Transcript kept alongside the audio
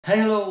Hey,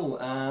 hello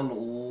and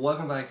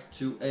welcome back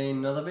to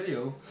another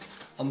video.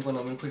 I'm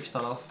gonna real quick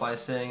start off by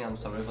saying I'm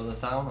sorry for the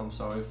sound, I'm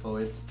sorry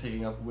for it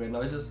picking up weird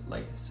noises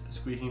like this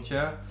squeaking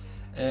chair,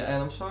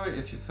 and I'm sorry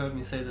if you've heard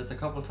me say this a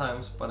couple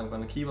times, but I'm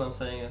gonna keep on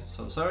saying it,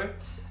 so sorry.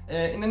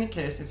 In any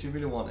case, if you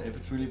really want it, if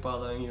it's really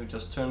bothering you,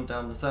 just turn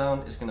down the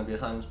sound. It's gonna be a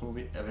silence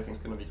movie, everything's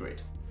gonna be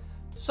great.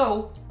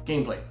 So,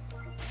 gameplay.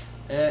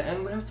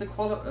 And we have the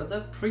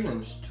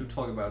prelims to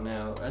talk about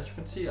now. As you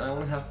can see, I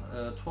only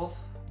have 12.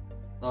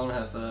 I only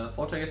have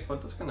 4 tickets, but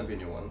there's gonna be a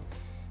new one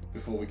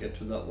before we get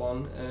to that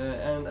one.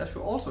 And as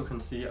you also can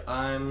see,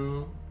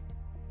 I'm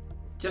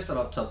just out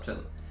of top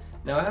 10.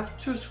 Now I have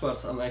 2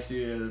 squads I'm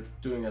actually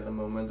doing at the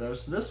moment.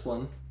 There's this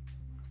one,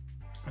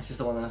 which is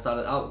the one that I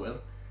started out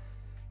with.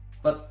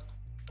 But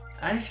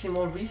I actually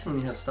more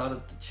recently have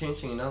started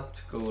changing it up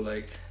to go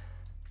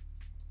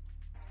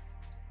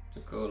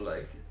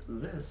like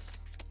this.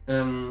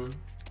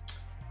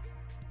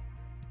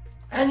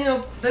 And you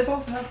know, they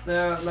both have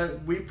their like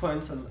weak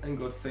points and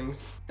good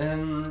things. Yeah,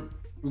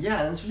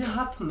 and it's really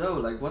hard to know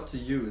like what to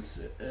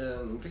use.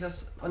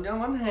 Because on the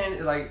one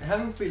hand, like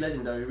having 3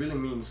 legendary really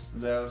means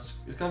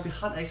it's gonna be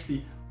hard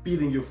actually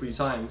beating you 3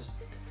 times.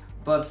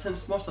 But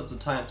since most of the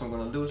times I'm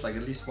gonna lose like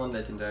at least 1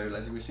 legendary,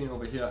 like we've seen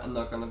over here, I'm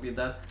not gonna beat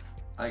that.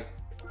 I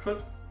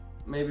could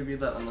maybe beat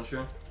that, I'm not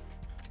sure.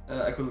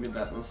 I couldn't beat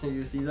that. And so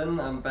you see, then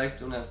I'm back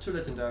to have 2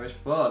 legendaries,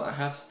 but I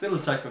have still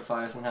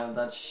sacrificed and have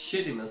that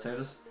shitty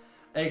Mercedes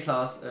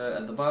A-Class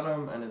at the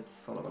bottom, and it's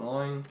sort of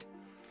annoying.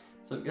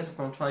 So I guess I'm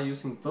gonna try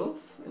using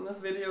both in this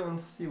video and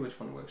see which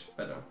one works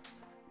better.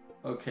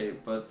 Okay,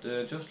 but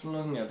just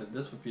looking at it,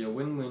 this would be a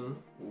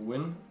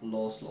win-win-win,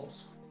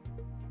 loss-loss.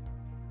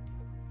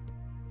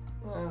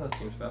 That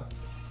seems fair.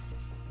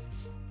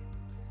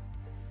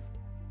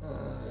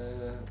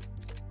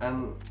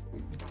 And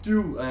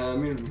do, I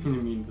really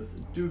mean this,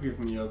 do give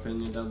me your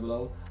opinion down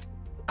below.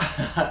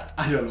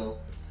 I don't know.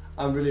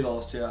 I'm really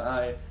lost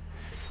here.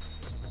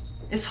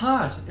 It's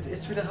hard.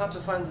 It's really hard to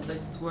find the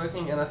deck that's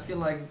working, and I feel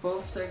like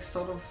both decks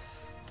sort of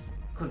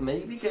could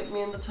maybe get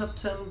me in the top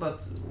 10,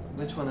 but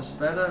which one is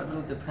better? It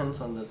really depends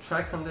on the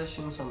track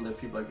conditions, on the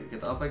people I could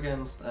get up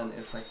against, and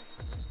it's like,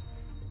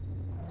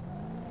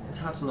 it's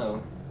hard to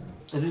know.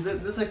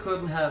 This I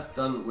couldn't have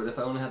done with if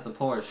I only had the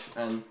Porsche,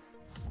 and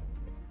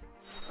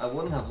I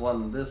wouldn't have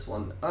won this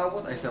one. I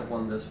would actually have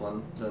won this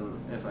one than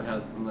if I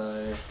had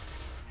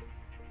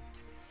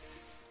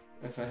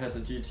the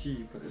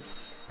GT, but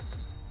it's.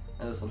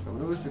 And this one's gonna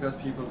lose because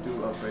people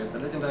do upgrade the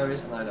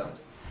legendaries and I don't.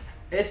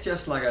 It's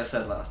just like I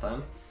said last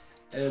time.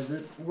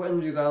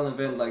 When you got an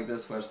event like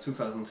this where it's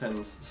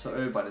 2010s, so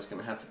everybody's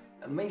gonna have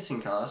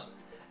amazing cars,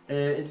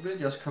 it really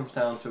just comes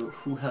down to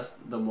who has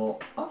the more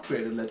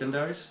upgraded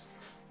legendaries,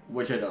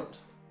 which I don't.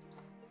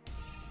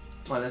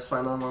 Well, let's try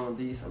another one of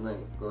these and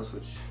then go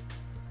switch.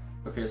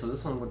 Okay, so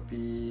this one would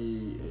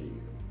be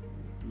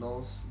a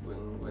loss,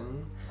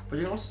 win-win. But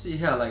you can also see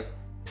here, like,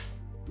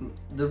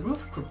 the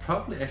roof could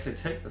probably actually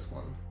take this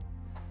one.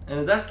 And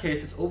in that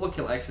case, it's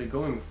overkill actually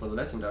going for the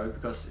legendary,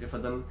 because if I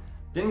then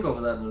didn't go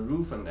for that on the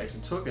roof and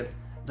actually took it,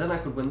 then I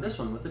could win this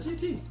one with the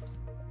GT.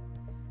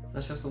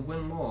 That's just a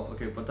win more.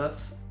 Okay, but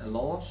that's a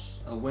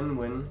loss, a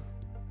win-win,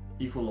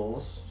 equal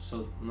loss.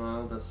 So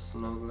no, that's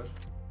no good.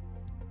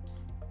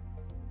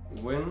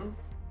 Win,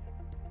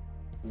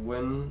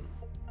 win,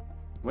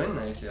 win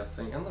actually, I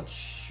think. I'm not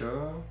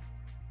sure.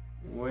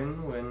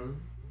 Win, win,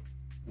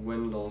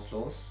 win, loss,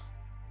 loss.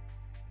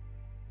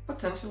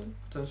 Potentially.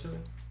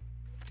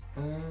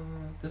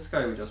 This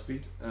guy we just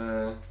beat.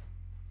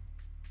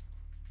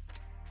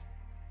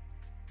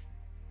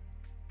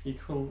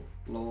 Equal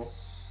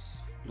loss.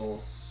 No.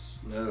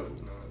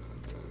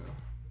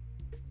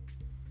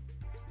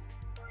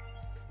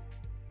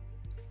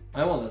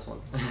 I want this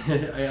one.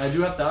 I do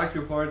have the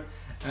Acura for it,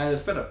 and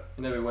it's better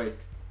in every way.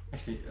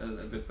 Actually,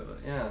 a bit better.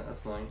 Yeah,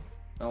 that's fine.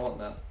 I want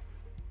that.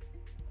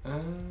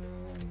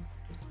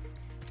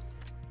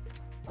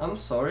 I'm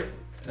sorry.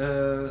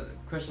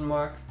 Question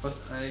mark, but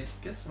I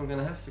guess I'm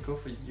gonna have to go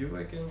for you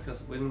again,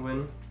 because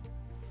win-win,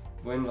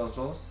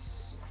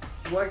 loss.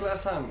 Worked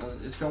last time,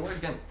 it's gonna work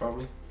again,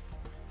 probably.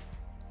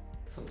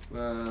 So,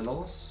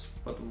 loss,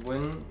 but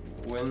win,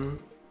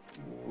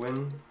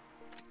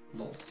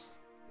 loss.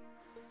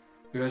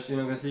 Because you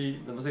can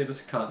see, the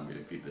Mercedes can't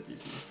really beat the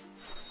GT.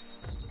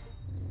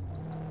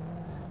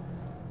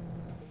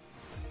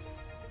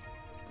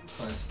 That's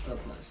nice,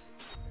 that's nice.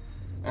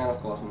 And of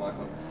course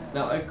Marco.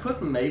 Now I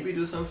could maybe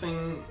do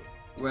something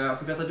where,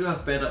 because I do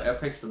have better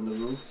apex than the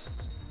roof,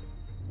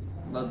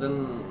 but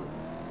then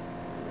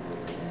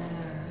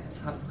yeah, it's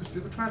hard, because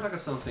we could try to look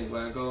at something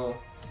where I go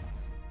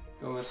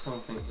with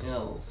something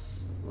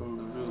else on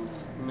the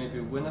roof, maybe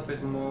win a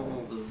bit more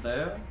over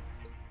there.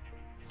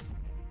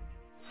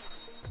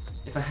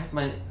 If I had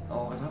my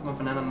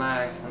banana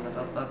max, then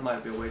that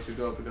might be a way to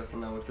go, because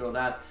then I would go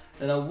that.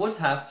 Then I would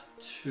have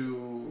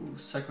to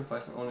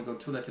sacrifice and only go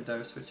 2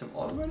 legendaries, which I'm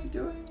already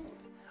doing.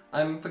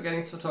 I'm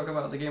forgetting to talk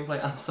about the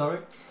gameplay, I'm sorry.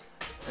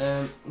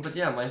 But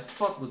yeah, my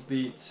thought would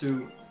be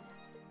to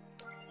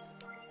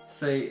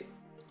say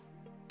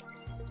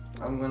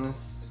I'm gonna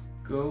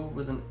go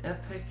with an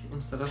epic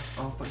instead of,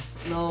 oh, but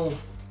no,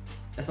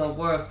 it's not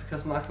worth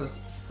because Marco is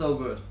so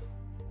good.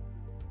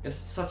 It's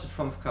such a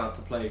trump card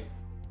to play.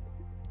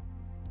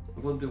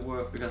 It would be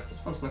worth because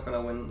this one's not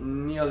gonna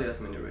win nearly as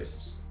many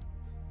races.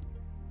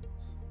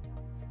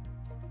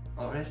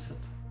 Or is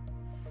it?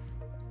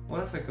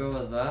 What if I go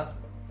with that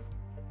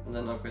and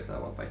then upgrade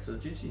that one back to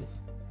the GT?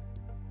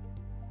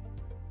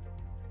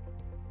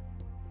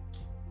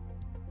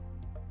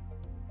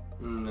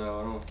 No,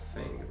 I don't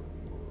think it would.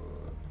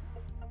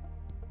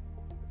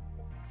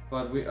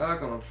 But we are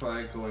gonna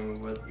try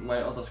going with my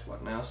other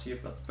squad now, see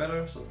if that's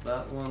better. So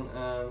that one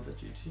and the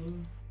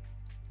GT.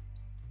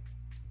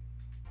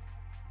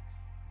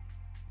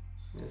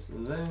 Is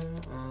there,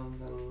 and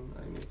then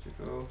I need to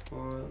go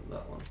for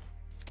that one.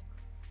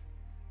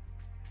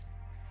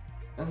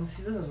 And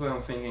see, this is where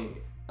I'm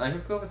thinking, I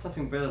could go with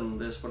something better than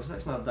this, but it's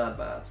actually not that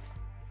bad.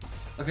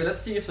 Okay,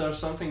 let's see if there's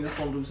something this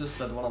one loses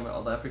that one of my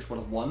other epics would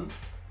have won.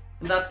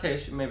 In that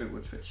case, maybe it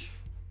would switch.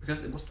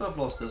 Because it would still have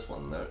lost this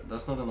one,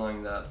 there's no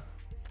denying that.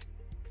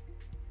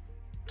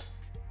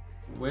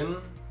 Win,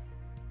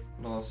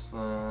 loss,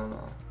 no.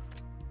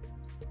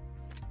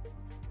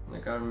 And I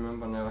gotta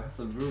remember now, I have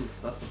the roof,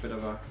 that's a bit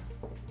of a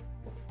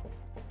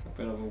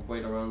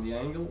weight around the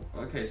angle.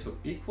 Okay, so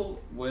equal,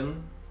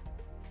 win,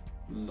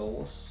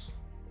 loss,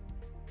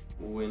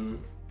 win,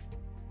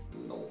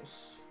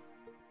 loss.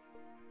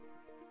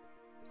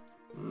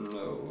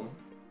 No.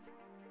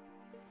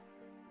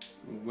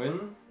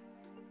 Win,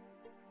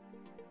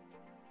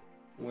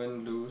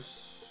 lose,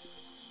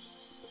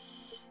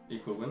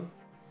 equal win.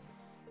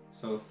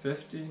 So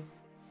 50,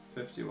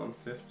 51,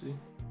 50.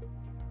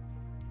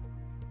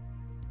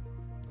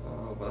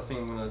 But I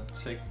think I'm gonna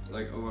take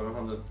like over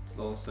 100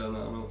 loss there.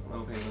 No, I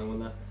don't think I'm gonna win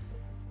that.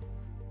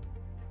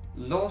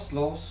 Loss,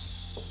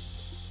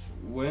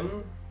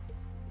 win,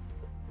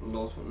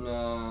 loss, win.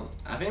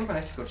 I think I'm gonna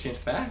actually go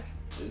change back.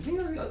 I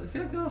feel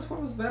like the other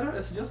squad was better.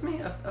 Is it just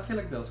me? I feel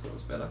like the other squad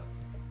was better.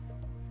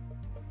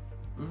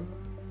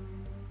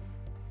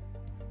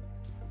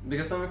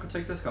 Because then we could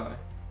take this guy,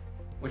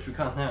 which we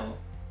can't now.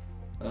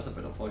 That's a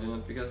bit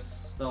unfortunate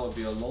because that would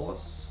be a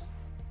loss,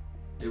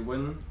 a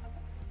win,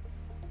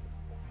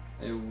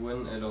 a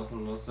loss,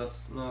 and a loss.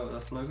 That's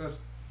no good.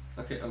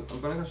 Okay, I'm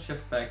gonna go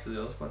shift back to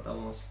the other squad. That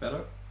one was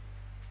better.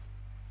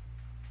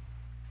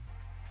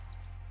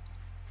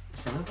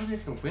 Is anybody who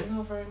can win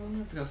over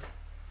anyone? Because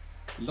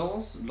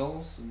loss,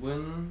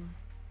 win,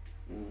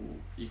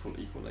 equal,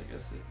 I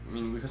guess. I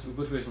mean, because we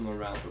could raise them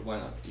around, but why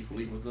not?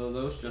 Equal. So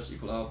those just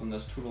equal out, and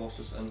there's 2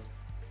 losses, and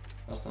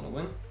that's not a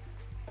win.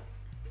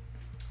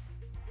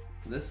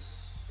 This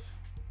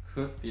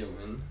could be a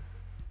win.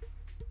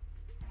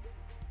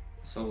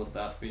 So would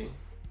that be?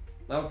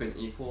 That would be an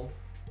equal.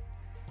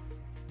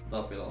 That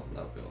would be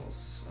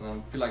loss.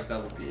 And I feel like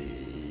that would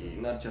be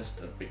not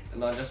just a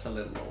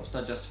little loss,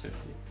 not just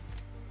 50.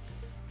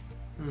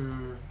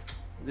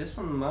 This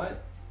one might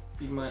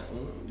be my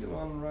only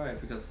one, right?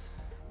 Because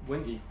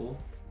win equal.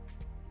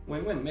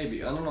 Win,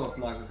 maybe. I don't know if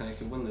Marco can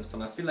actually win this,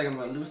 but I feel like I'm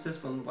gonna lose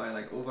this one by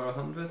like over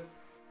 100.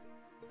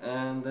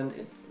 And then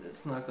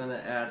it's not gonna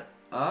add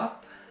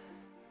up.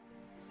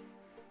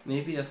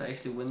 Maybe if I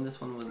actually win this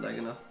one with like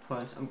enough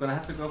points, I'm gonna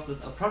have to go for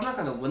this. I'm probably not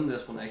gonna win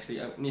this one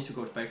actually. I need to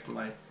go back to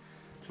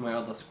my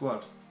other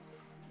squad.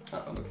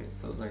 Okay,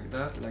 so like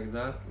that,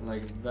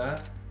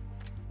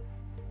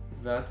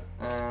 that,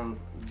 and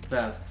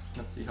that.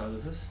 Let's see how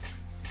this is.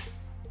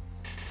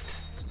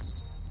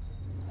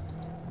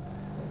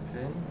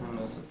 Okay,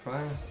 no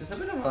surprise. It's a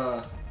bit of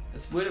a,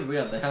 it's really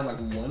weird. They have like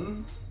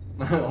one,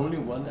 only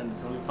one, and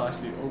it's only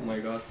partially. Oh my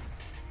god,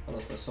 I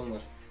lost by so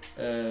much.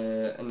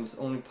 And it's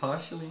only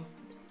partially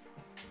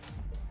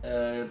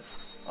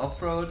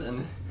off-road,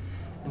 and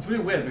it's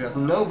really weird because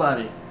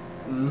nobody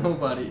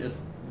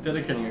is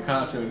dedicating a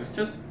car to it. It's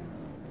just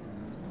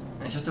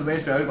a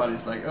race where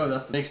everybody's like, oh,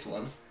 that's the next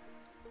one,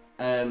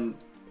 and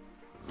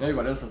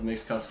everybody else has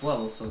mixed cars as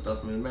well, so it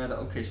doesn't really matter.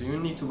 Okay, so you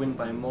need to win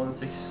by more than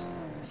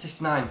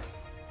 69.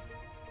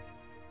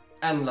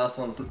 And the last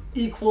one to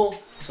equal.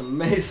 It's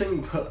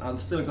amazing, but I'm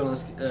still gonna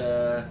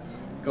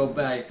go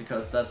back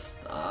because that's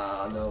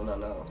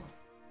no.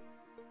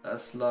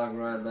 That's luck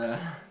right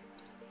there.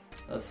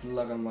 That's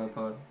luck on my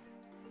part.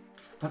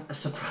 But a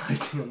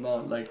surprising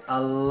amount, like a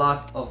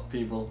lot of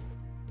people.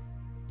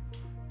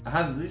 I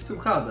have these 2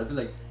 cars. I feel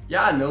like,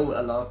 yeah, I know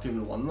a lot of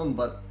people want them,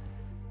 but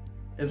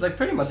it's like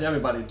pretty much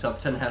everybody top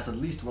 10 has at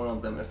least one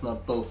of them, if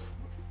not both.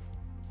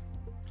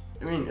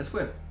 I mean, it's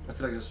weird. I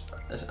feel like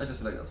I just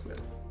feel like that's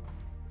weird.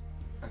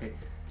 Okay,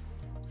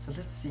 so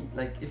let's see.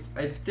 Like, if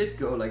I did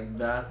go like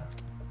that,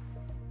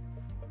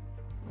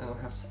 then I'll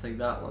have to take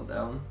that one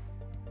down.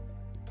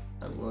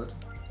 I would.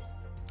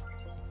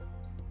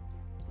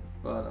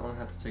 But I only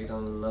have to take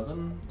down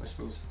 11, which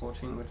means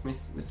 14, which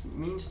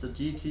means the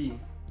GT.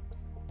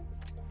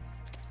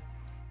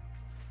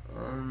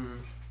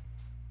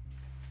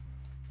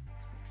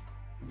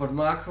 But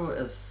Marco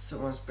is so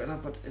much better,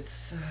 but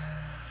it's...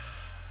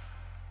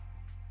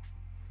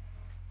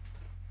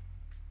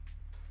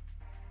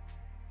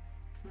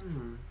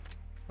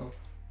 Oh.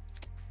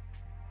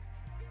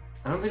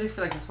 I don't really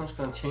feel like this one's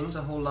gonna change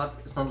a whole lot.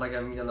 It's not like I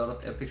meet a lot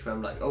of epics where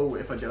I'm like, oh,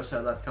 if I just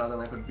had that car then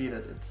I could beat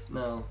it. It's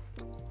no.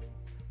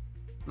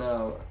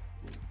 No.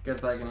 Get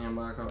back in here,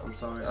 Marco. I'm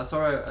sorry. I'm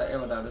sorry I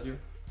ever doubted you.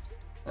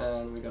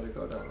 And we gotta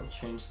go down and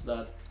change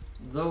that.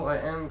 Though I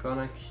am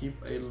gonna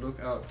keep a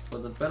lookout for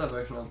the better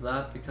version of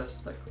that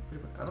because that could be,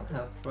 I don't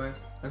have, right?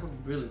 That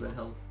could really be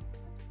help.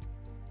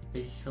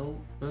 A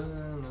help?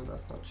 No,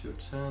 that's not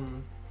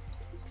 210.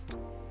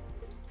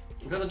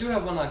 Because I do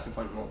have one IQ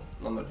point more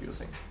I'm not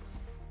using.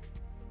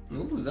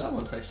 Ooh, that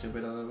one's actually a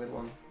bit of a weird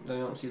one. You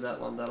don't see that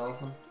one that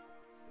often.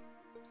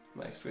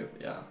 Max grip,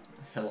 yeah,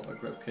 hell of a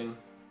grip king.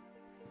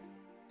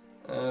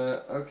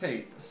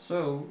 Okay,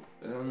 so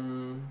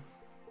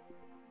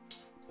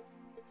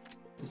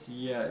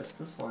yeah, it's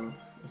this one,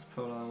 this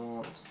polo I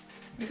want.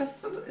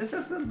 Because it's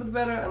just a little bit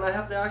better and I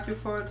have the IQ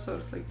for it, so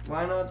it's like,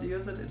 why not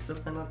use it? It's still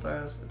 10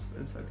 tires,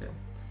 it's okay.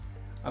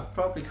 I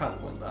probably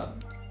can't win that.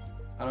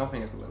 I don't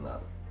think I could win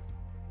that.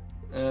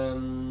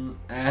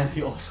 And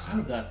he also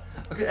have that.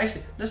 Okay,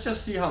 actually, let's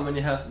just see how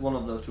many has one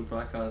of those two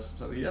product cars.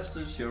 So he has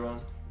the Chiron.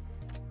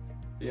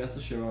 He has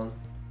the Chiron.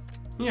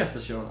 He has the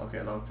Chiron. Okay,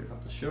 a lot of people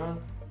have the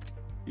Chiron.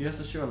 He has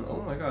the Chiron.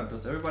 Oh my god,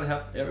 does everybody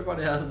have?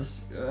 Everybody has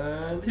this.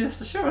 And he has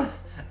the Chiron.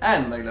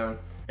 And McLaren.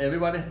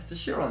 Everybody has the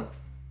Chiron.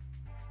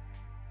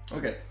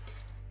 Okay.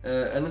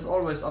 And it's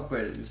always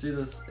upgraded. You see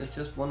this? It's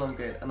just one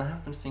upgrade, and I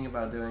have been thinking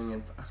about doing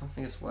it, but I don't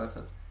think it's worth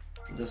it.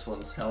 This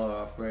one's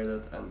hella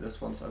upgraded, and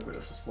this one's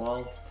upgraded as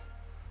well.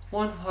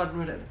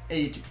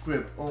 108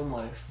 grip. Oh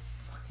my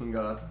fucking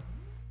god.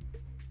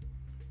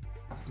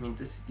 I mean,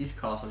 these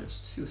cars are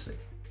just too sick.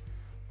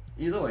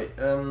 Either way,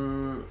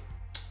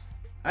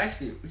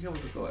 actually, here we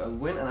could go a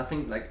win, and I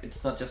think like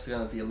it's not just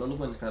gonna be a little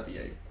win; it's gonna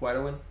be quite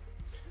a win.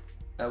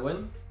 A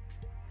win.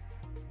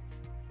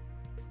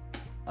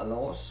 A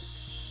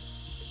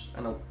loss.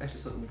 I know.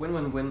 Actually, so win,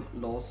 win, win,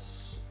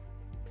 loss,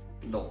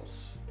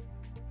 loss.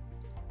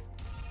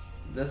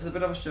 This is a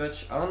bit of a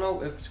stretch. I don't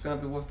know if it's gonna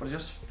be worth, but I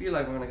just feel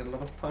like we're gonna get a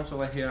lot of points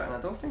over here, and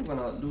I don't think we're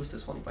gonna lose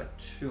this one by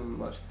too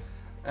much.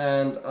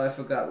 And I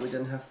forgot we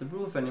didn't have the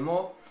roof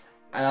anymore,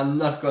 and I'm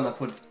not gonna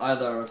put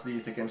either of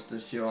these against the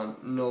Chiron.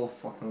 No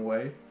fucking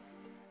way.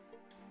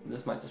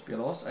 This might just be a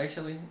loss,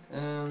 actually.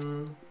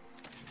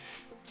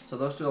 So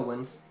those two are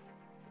wins.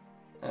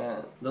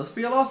 Those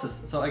three are losses.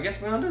 So I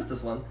guess we're gonna lose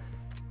this one.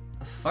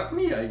 Fuck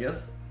me, I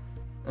guess.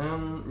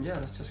 Yeah,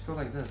 let's just go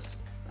like this.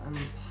 God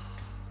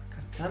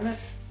damn it.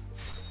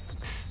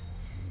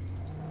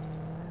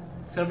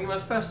 It's gonna be my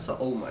first,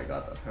 oh my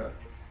god, that hurt.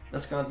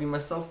 That's gonna be my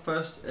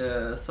first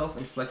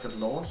self-inflicted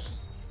loss.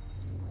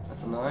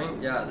 That's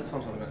annoying. Yeah, this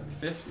one's only gonna be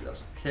 50,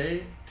 that's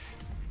okay.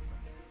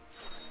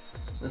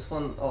 This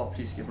one, oh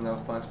please give me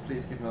enough points,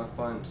 please give me enough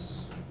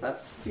points.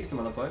 That's a decent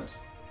amount of points.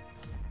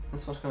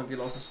 This one's gonna be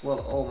lost as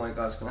well. Oh my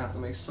god, it's gonna have to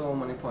make so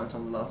many points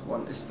on the last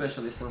one,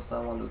 especially since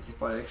that one loses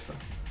by extra.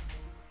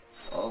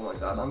 Oh my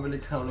god, I'm really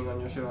counting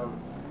on you, Sharon.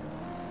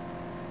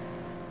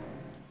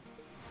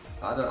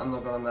 I'm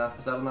not gonna map,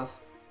 is that enough?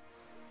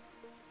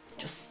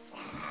 Yes!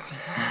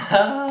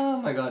 Oh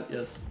my god,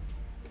 yes.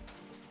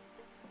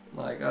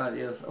 My god,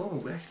 yes. Oh,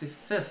 we're actually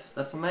 5th,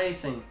 that's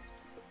amazing.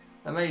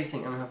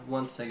 Amazing, and we have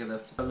 1 ticket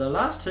left. The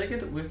last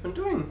ticket we've been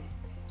doing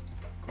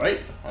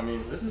great. I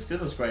mean, this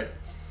is great.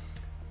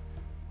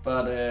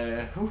 But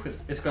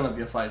it's gonna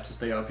be a fight to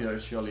stay up here,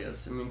 it surely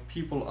is. I mean,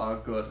 people are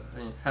good. I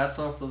mean, hats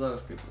off to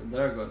those people,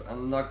 they're good.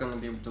 I'm not gonna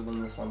be able to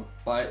win this one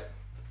by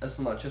as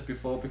much as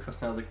before,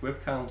 because now the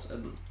grip counts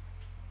and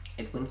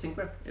it wins in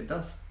grip, it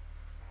does.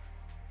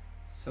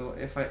 So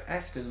if I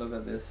actually look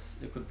at this,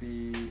 it could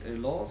be a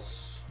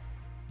loss,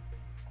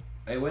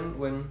 a win,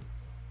 win,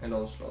 a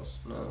loss, loss,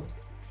 no.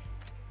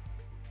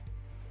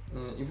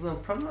 Even though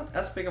probably not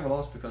as big of a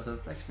loss because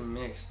it's actually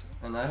mixed,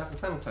 and I have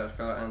the sanitized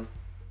car and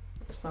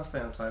it's not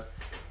sanitized.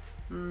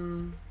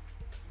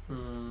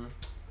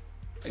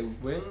 A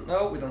win?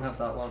 No, we don't have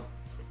that one.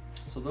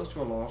 So those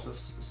two are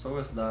losses. So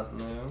is that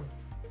no.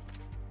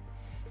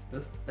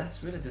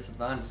 That's really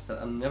disadvantage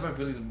that I'm never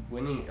really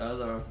winning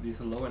either of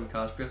these low-end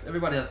cars because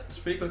everybody has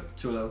 3 good,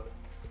 2 low,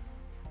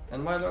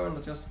 and my low end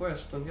are just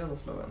worse than the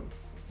others low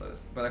ends. So,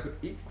 but I could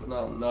equal.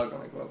 No, I'm not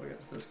gonna go up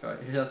against this guy.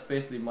 He has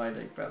basically my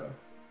deck better.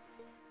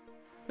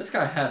 This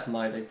guy has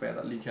my deck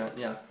better,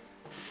 yeah.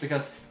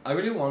 Because I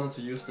really wanted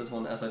to use this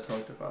one as I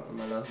talked about in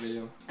my last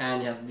video.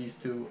 And he has these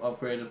 2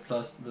 upgraded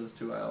plus those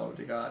 2 I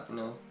already got, you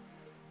know.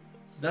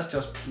 So that's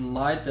just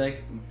my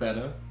deck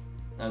better.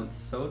 And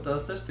so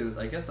does this dude.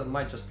 I guess that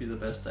might just be the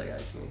best deck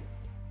actually.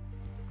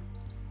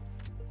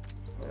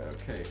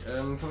 Okay,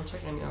 can we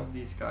check any of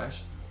these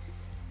guys?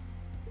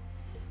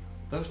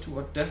 Those 2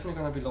 are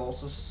definitely gonna be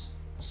losses.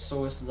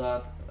 So is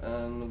that,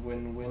 and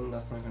win-win,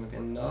 that's not gonna be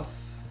enough.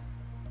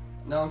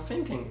 Now I'm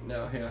thinking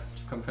now here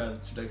to compare the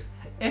 2 decks.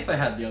 If I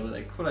had the other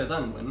deck, could I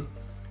then win?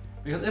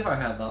 Because if I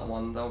had that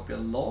one, that would be a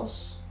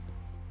loss.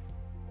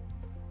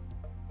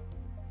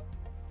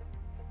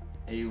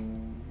 A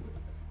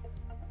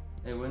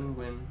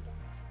win-win.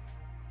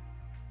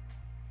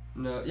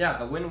 No,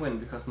 yeah, a win-win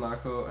because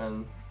Marco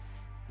and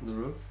the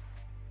roof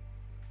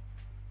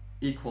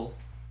equal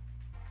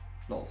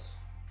loss.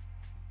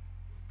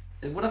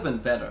 It would have been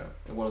better.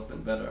 It would have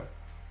been better.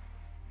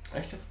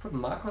 Actually, if I put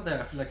Marco there,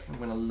 I feel like I can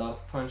win a lot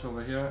of points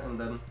over here, and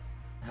then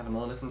have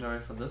another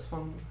legendary for this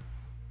one.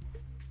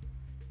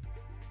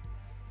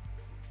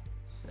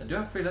 I do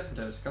have 3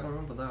 legendaries, I gotta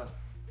remember that.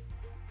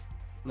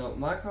 No,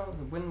 Marco is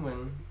a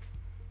win-win.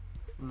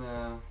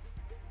 No.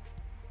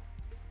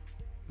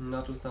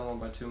 Not lose that one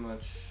by too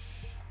much.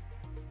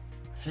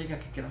 I think I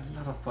could get a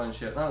lot of points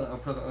here. No, I'll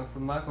put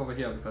Marco over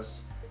here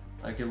because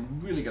I can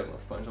really get a lot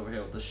of points over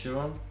here with the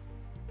Chiron.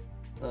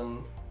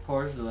 Then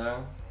Porsche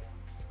there.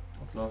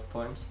 That's a lot of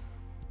points.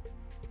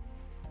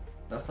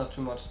 That's not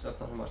too much, that's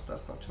not too much,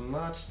 that's not too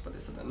much, but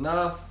is it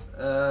enough?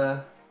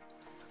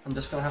 I'm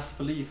just gonna have to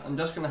believe. I'm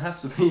just gonna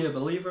have to be a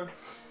believer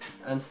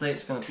and say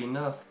it's gonna be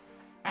enough.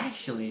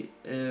 Actually,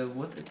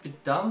 would it be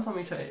dumb for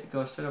me to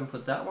go straight and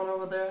put that one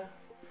over there?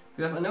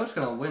 Because I know it's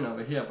gonna win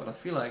over here, but I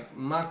feel like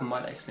Marco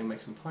might actually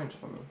make some points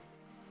for me.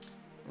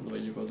 And the way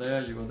you go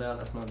there,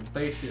 that's not a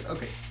debate here.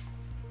 Okay,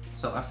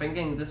 so I'm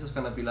thinking this is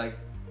gonna be like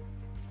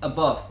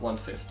above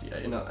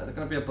 150, you know, it's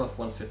gonna be above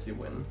 150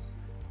 win,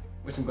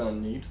 which I'm gonna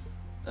need.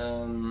 I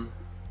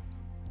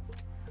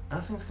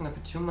don't think it's gonna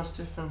be too much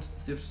difference.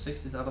 The 0 to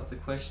 60 is out of the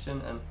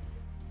question, and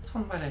this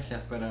one might actually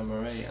have better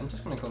MRA. I'm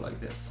just gonna go like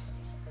this.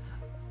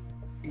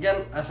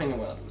 Again, I think I'm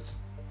gonna lose,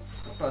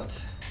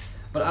 but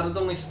I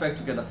don't expect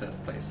to get a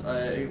 5th place.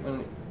 I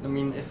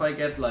mean, if I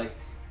get like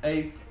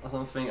 8th or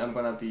something, I'm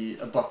gonna be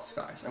above the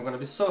skies. I'm gonna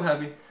be so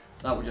happy.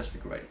 That would just be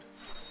great.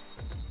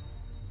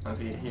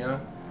 Okay, here.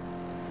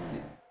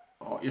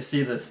 Oh, you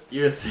see this?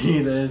 You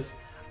see this?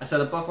 I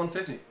said above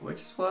 150,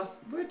 which it was,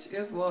 but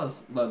it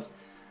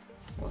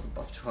was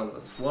above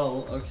 200 as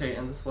well. Okay,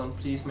 and this one,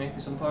 please make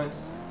me some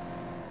points.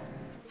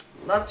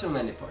 Not too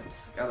many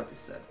points, gotta be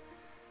said.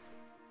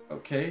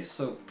 Okay,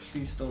 so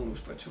please don't lose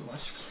by too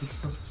much. Please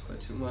don't lose by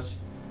too much.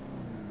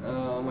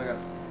 Oh my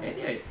god,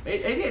 88.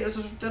 88,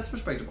 that's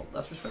respectable.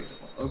 That's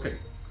respectable. Okay.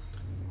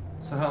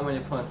 So how many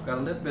points? We got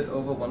a little bit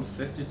over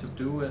 150 to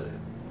do it,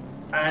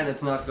 and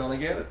it's not gonna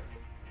get it.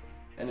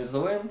 And it's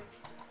a win.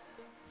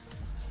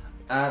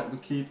 And we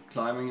keep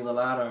climbing the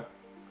ladder.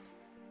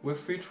 We're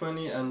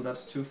 320 and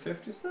that's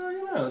 250, so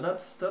you know,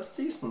 that's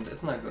decent.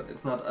 It's not good.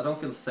 It's not, I don't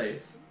feel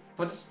safe,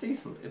 but it's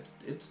decent.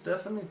 It's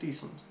definitely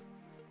decent.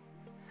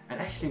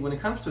 And actually, when it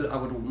comes to it, I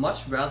would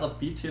much rather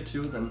be tier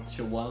 2 than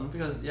tier 1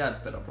 because yeah, it's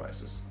better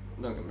prices.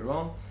 Don't get me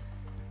wrong.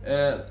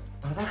 But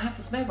I don't have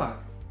this Maybach,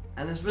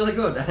 and it's really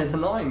good, and it's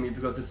annoying me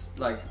because it's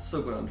like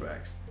so good on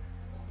drags.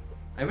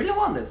 I really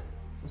want it,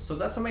 so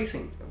that's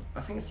amazing.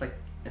 I think it's like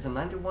it's a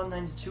 91,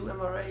 92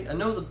 MRA. I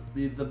know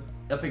the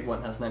Epic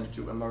one has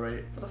 92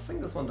 MRA, but I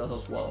think this one does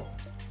as well.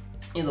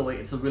 Either way,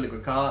 it's a really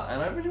good car,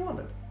 and I really want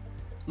it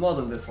more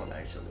than this one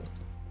actually.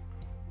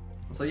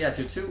 So yeah,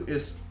 tier 2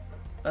 is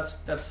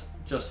that's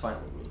just fine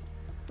with me.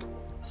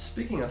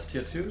 Speaking of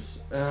tier 2s,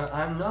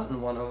 I'm not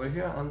in one over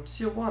here. I'm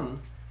tier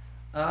 1.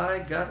 I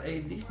got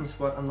a decent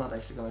squad. I'm not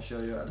actually gonna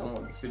show you. I don't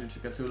want this video to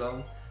get too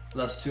long. The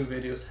last 2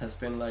 videos has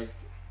been like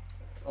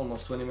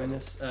almost 20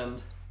 minutes,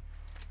 and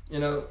you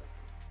know,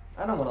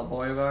 I don't want to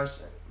bore you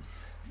guys.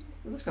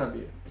 This is gonna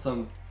be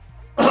some.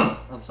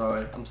 I'm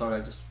sorry.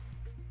 I just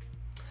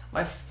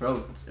my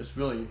throat is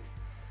really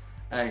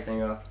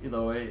acting up.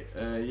 Either way,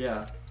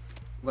 yeah.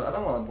 But I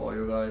don't want to bore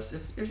you guys.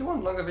 If you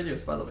want longer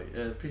videos, by the way,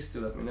 please do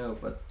let me know.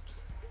 But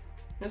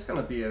it's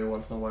gonna be every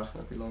once in a while. It's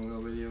gonna be longer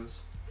videos.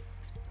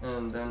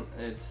 And then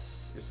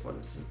it's what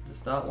is it?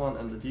 It's that one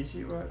and the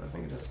DT, right? I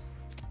think it is.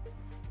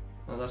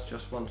 No, that's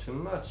just one too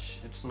much.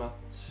 It's not.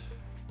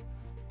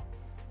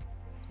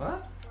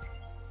 What?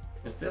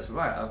 Is this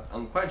right?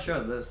 I'm quite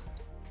sure this.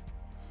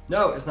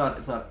 No, it's not.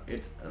 It's not.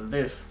 It's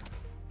this.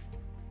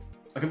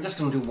 Okay, I'm just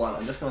gonna do one.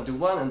 I'm just gonna do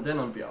one and then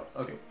I'll be out.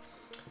 Okay.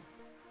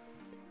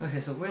 Okay,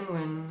 so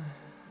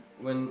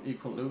win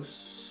equal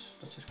lose.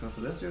 Let's just go for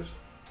this, dude.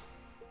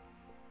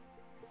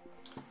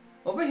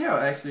 Over here,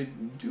 I actually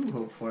do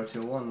hope for a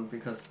tier 1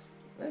 because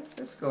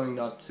it's going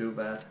not too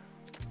bad.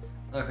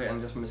 Okay,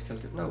 I'm just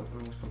miscalculating. No,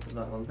 I'm just gonna put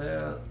that one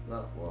there,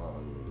 that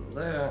one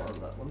there, and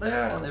that one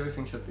there, and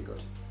everything should be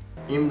good.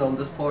 Even though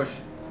this Porsche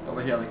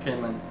over here, the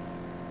Cayman,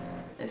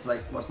 it's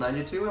like, what's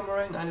 92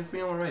 MRA, 93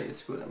 MRA,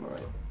 it's good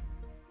MRA.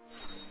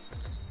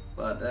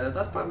 But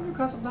that's probably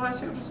because of the high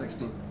 0 to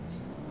 60.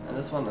 And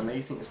this one,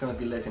 amazing, it's gonna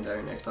be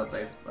legendary next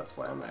update, that's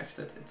why I maxed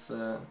it. It's,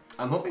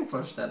 I'm hoping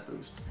for a stat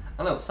boost.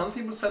 I know, some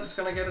people said it's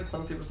gonna get it,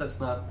 some people said it's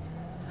not.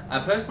 I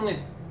personally,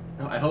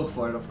 I hope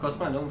for it, of course,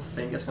 but I don't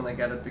think it's gonna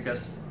get it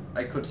because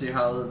I could see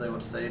how they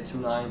would say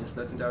 2.9 is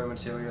legendary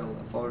material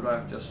and 4-wheel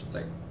drive just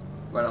like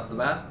right off the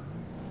bat.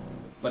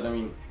 But I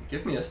mean,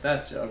 give me a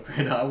stat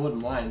upgrade, I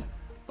wouldn't mind.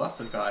 Buff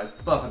the guy,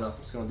 buff it up,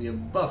 it's gonna be a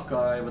buff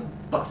guy with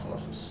buff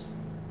horses.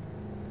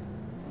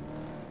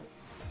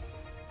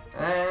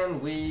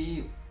 And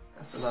we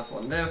still have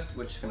one left,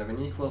 which is gonna be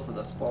an equal, so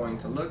that's boring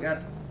to look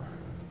at.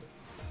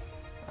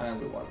 And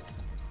we won.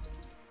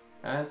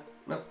 And,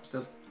 no,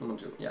 still, number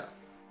 2, yeah.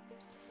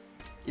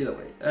 Either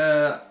way,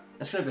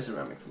 it's gonna be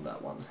ceramic from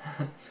that one.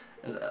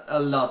 A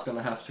lot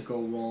gonna have to go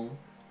wrong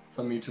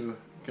for me to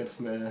get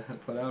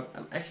put out.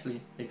 I'm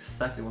actually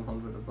exactly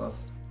 100 above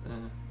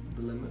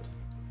the limit.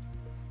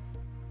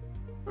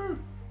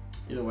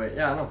 Either way,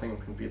 yeah, I don't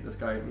think I can beat this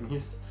guy. I mean,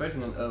 he's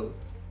 13-0.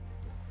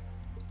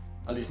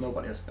 At least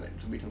nobody has been able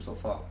to beat him so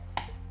far.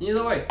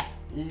 Either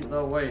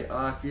way,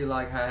 I feel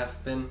like I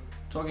have been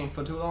talking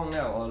for too long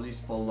now, or at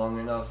least for long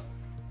enough.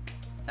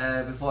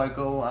 Before I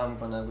go, I'm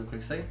gonna real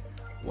quick say,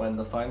 when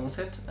the finals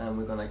hit and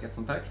we're gonna get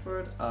some packs for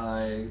it,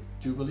 I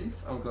do believe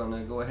I'm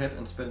gonna go ahead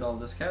and spend all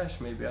this cash,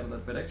 maybe add a little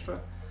bit extra,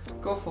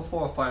 go for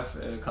 4 or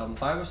 5 carbon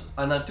fibers,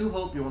 and I do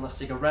hope you wanna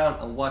stick around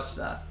and watch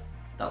that.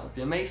 That would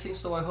be amazing,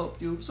 so I hope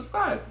you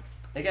subscribe.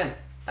 Again,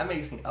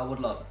 amazing, I would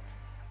love it.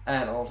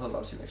 And also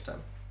I'll see you next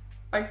time.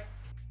 Bye!